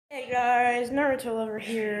Guys, Naruto over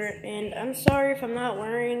here, and I'm sorry if I'm not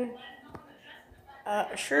wearing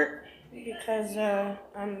a shirt because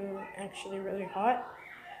I'm actually really hot.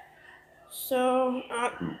 So,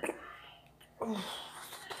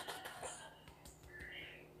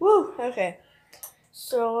 woo, okay.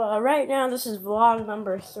 So, right now this is vlog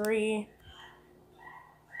number 3,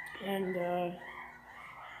 and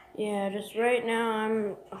yeah, just right now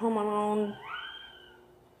I'm home alone.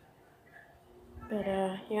 But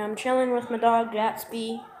yeah, I'm chilling with my dog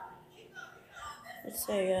Gatsby. It's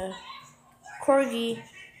a corgi.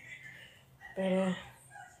 But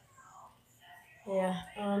yeah.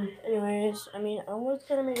 Anyways, I mean, I was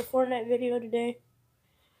gonna make a Fortnite video today,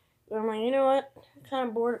 but I'm like, you know what? I'm kind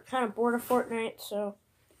of bored of Fortnite. So,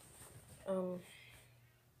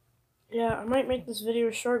 yeah, I might make this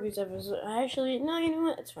video short because I actually no, you know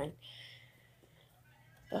what? It's fine.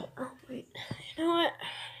 But oh wait, you know what?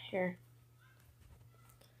 Here.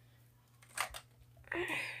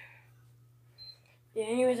 Yeah.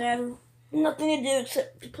 Anyways, I have nothing to do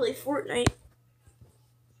except to play Fortnite.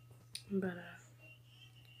 But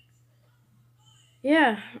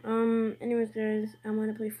yeah. Anyways, guys, I'm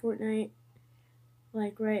gonna play Fortnite.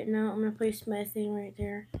 Like right now, I'm gonna place my thing right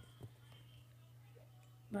there.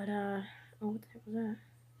 But oh, what the heck was that?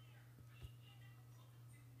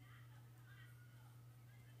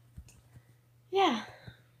 Yeah.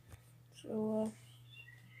 So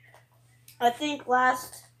I think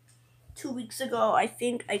last 2 weeks ago, I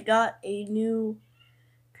think I got a new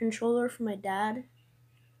controller for my dad.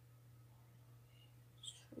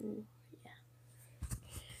 So yeah.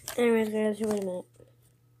 Anyways, guys, wait a minute.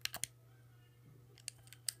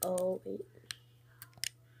 Oh wait.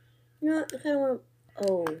 You know what? I kind of want.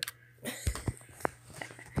 Oh.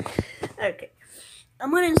 Okay.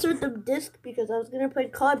 I'm gonna insert the disc because I was gonna play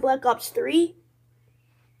COD Black Ops 3.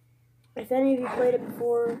 If any of you played it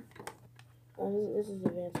before, this is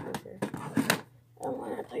Advanced Warfare. I don't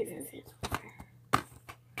want to play Advanced Warfare.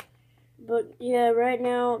 But yeah, right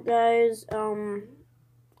now, guys,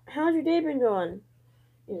 how's your day been going?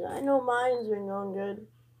 I know mine's been going good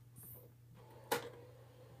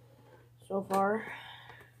so far.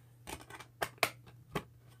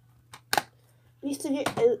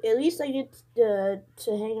 At least I get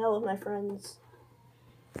to hang out with my friends.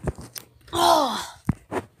 Oh.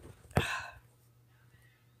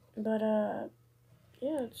 But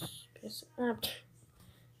yeah, it's pissing.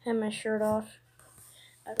 Had my shirt off.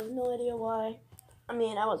 I have no idea why. I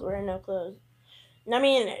mean, I was wearing no clothes. I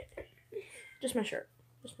mean, just my shirt.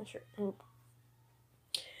 Just my shirt.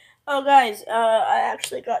 Oh, guys, I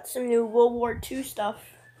actually got some new World War II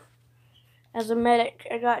stuff. As a medic,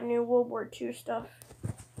 I got new World War II stuff.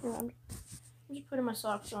 I'm just putting my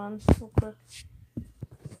socks on real quick.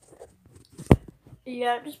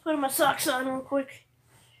 Yeah, I'm just putting my socks on real quick.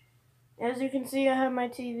 As you can see, I have my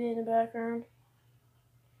TV in the background.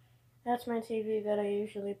 That's my TV that I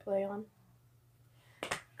usually play on.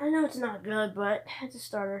 I know it's not good, but it's a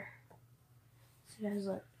starter. So guys,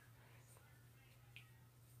 look.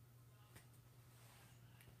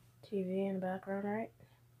 TV in the background, right?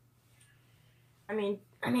 I mean,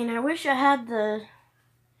 I wish I had the...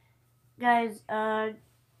 Guys, yeah,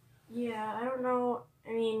 I don't know.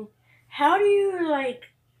 I mean, how do you, like,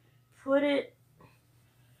 put it...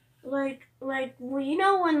 well, you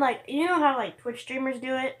know when, like, you know how, like, Twitch streamers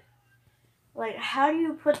do it? Like, how do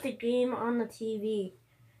you put the game on the TV?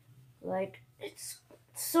 Like, it's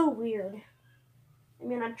so weird. I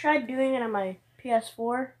mean, I tried doing it on my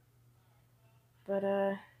PS4, but,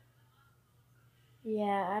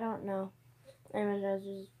 yeah, I don't know. Anyways, guys,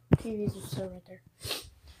 TV's just so right there.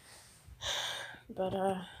 But,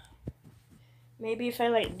 maybe if I,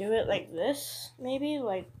 like, do it like this, maybe,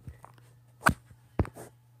 like,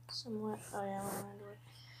 somewhat, oh yeah, I want to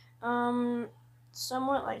do it.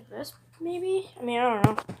 Somewhat like this, maybe? I mean, I don't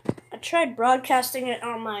know. I tried broadcasting it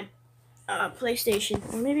on my, PlayStation.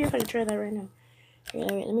 Or maybe if I could try that right now. Here,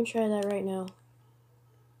 wait, let me try that right now.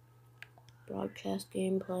 Broadcast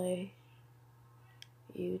gameplay.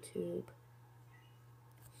 YouTube.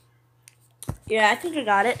 Yeah, I think I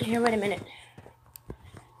got it. Here, wait a minute.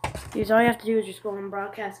 Because all you have to do is just go on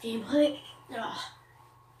broadcast gameplay. Ugh.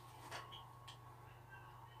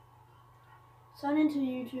 Sign into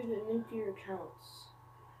YouTube and link your accounts.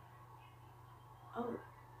 Oh,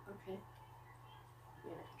 okay.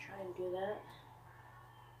 Yeah, I can try and do that.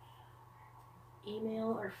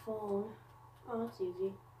 Email or phone. Oh, that's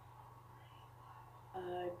easy.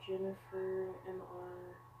 Jennifer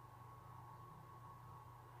MR.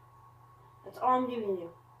 That's all I'm giving you.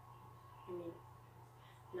 I mean,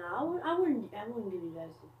 no, I wouldn't give you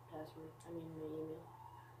guys the password. I mean, my email.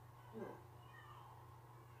 No.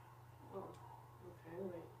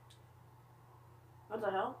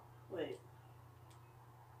 the hell? Wait.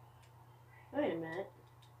 Wait a minute.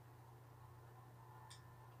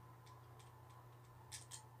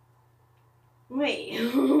 Wait,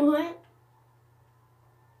 what?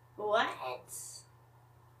 What?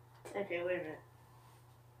 Okay, wait a minute.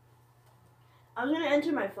 I was gonna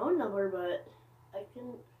enter my phone number, but I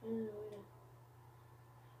couldn't find a way to...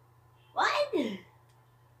 What?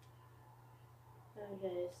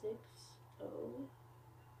 Okay, 60.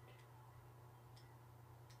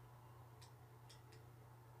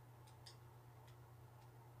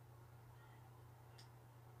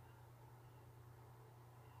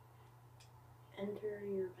 Enter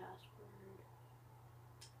your password.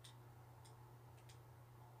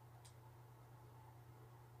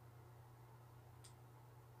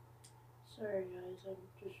 Sorry guys, I'm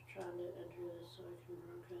just trying to enter this so I can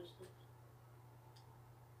broadcast it.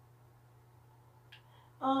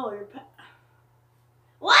 Oh, your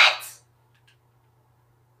What?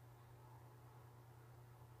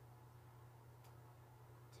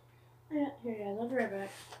 Yeah, here guys, I'll be right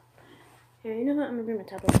back. Here, you know what? I'm gonna bring my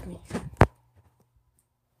tablet with me.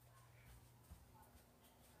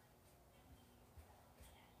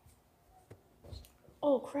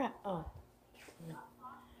 Oh crap! Oh, no.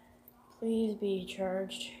 Please be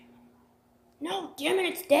charged. No, damn it!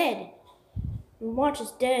 It's dead. My watch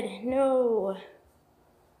is dead. No.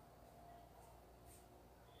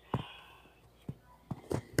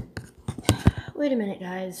 Wait a minute,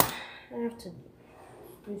 guys. I have to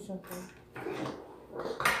do something.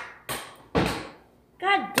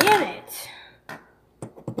 God damn it!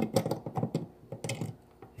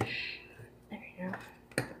 There you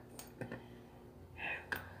go.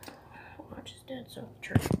 Watch is dead, so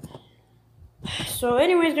true. So,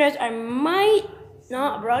 anyways, guys, I might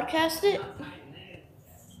not broadcast it.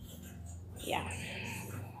 Yeah.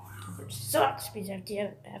 Which sucks because I have to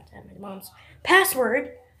have my mom's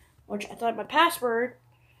password, which I thought my password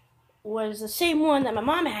was the same one that my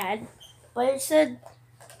mom had, but it said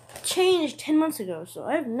changed 10 months ago, so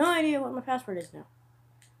I have no idea what my password is now.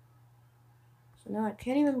 So now I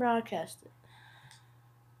can't even broadcast it.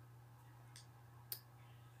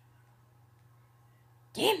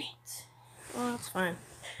 Damn it. Well, that's fine.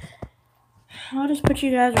 I'll just put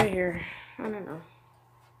you guys right here. I don't know.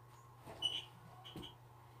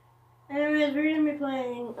 Anyways, we're going to be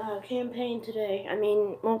playing campaign today. I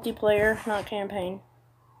mean, multiplayer, not campaign.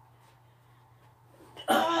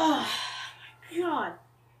 Oh, my God.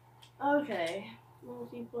 Okay.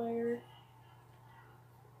 Multiplayer.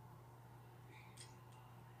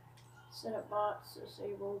 Set up bots,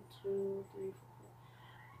 disabled, 2, 3,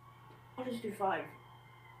 4. I'll just do 5.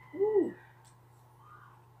 Woo!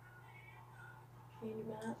 Change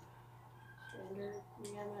map. Standard. We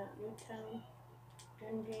have at Newtown.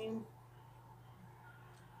 End game.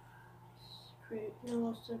 Create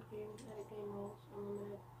no sub game. Edit game rules.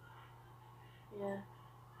 Unlimited. Yeah.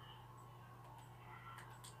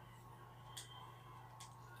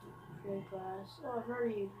 Create class. Oh, I've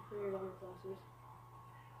already created all my classes.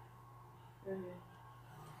 Okay.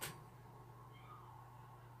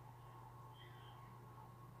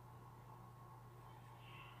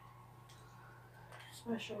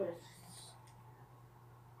 Specialist.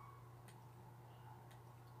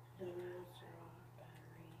 Battery.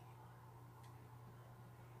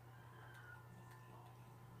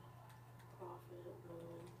 Profit.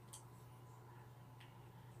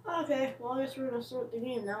 Okay, well I guess we're gonna start the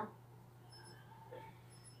game now.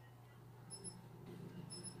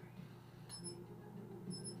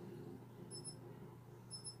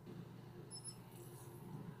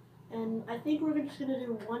 And I think we're just gonna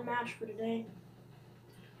do one match for today.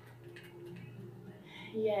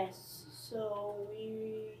 Yes, so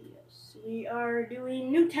we are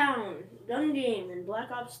doing Newtown gun game in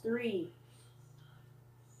Black Ops 3.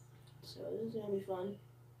 So this is gonna be fun.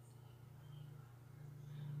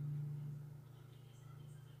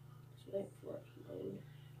 Just wait for it to load.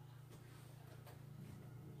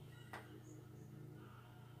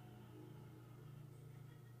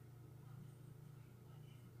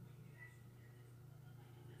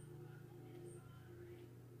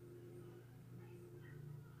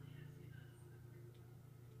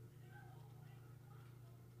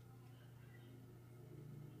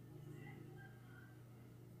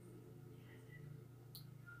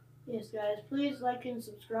 Yes, guys, please like and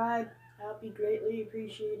subscribe. That would be greatly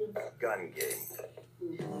appreciated. Gun game.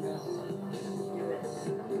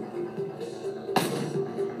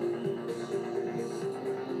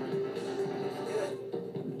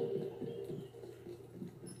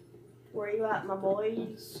 Where you at, my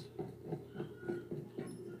boys?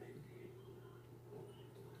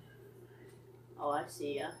 Oh, I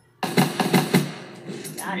see ya.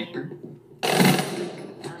 Got it. Reaper.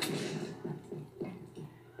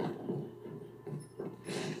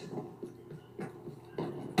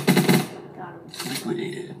 Got him.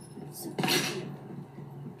 Liquidated.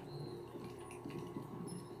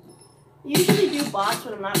 I usually do bots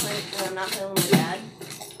when I'm not playing with my dad.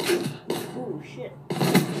 Oh shit.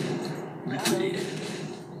 Liquidated.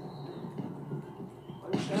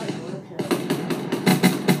 One shot, one kill.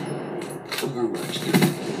 Overwatch 2.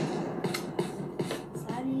 It's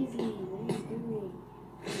that easy. What are you doing?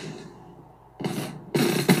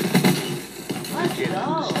 Let's Get go.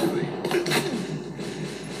 destroyed. Look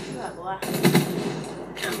at that boy.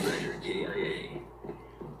 Outrider KIA.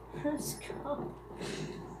 Let's go.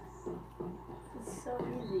 It's so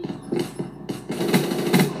easy.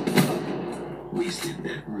 Wasted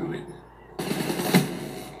that ruin.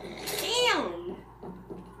 Damn!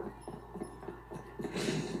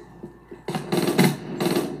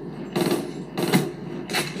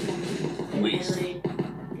 Waste. Melee.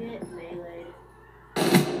 Get melee.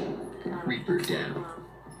 Reaper down.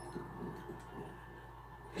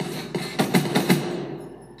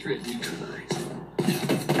 Threat neutralized.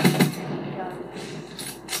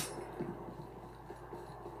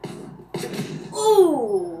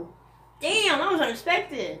 Ooh! Damn, that was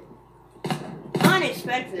unexpected.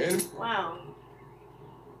 Unexpected. Wow.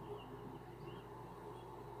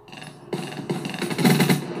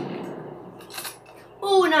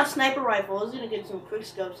 Ooh, now sniper rifle. I was gonna get some quick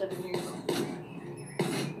scopes up in here.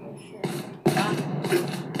 Oh shit. Bop.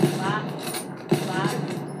 Bop. Bop.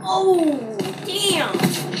 Oh, damn!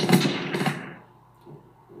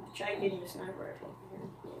 Try getting a sniper rifle.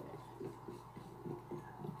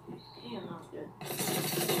 Damn, that was good.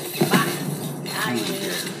 Bop. Got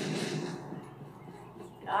him.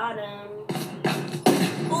 Got him.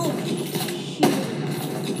 Oh, shit.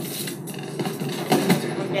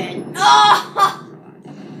 I'm dead. Oh!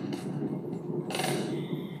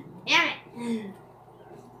 Damn it.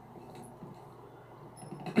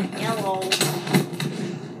 Hello.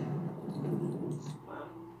 Wow.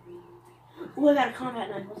 Ooh, I got a combat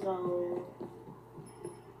knife. Let's go.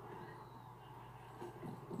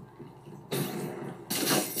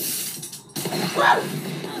 Whoa!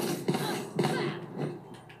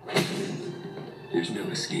 There's no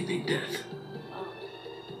escaping death.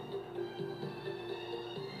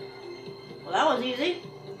 Well, that was easy.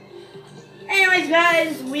 Anyways,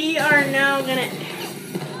 guys, we are now gonna... I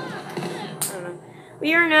don't know.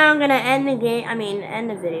 We are now gonna end the game. I mean, end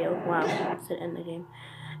the video. Wow, I said end the game.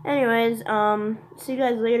 Anyways, see you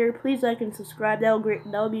guys later. Please like and subscribe. That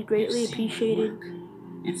will be greatly You've seen my appreciated. work.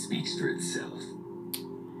 It speaks for itself.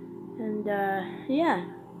 And yeah,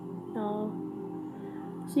 I'll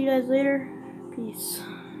see you guys later. Peace.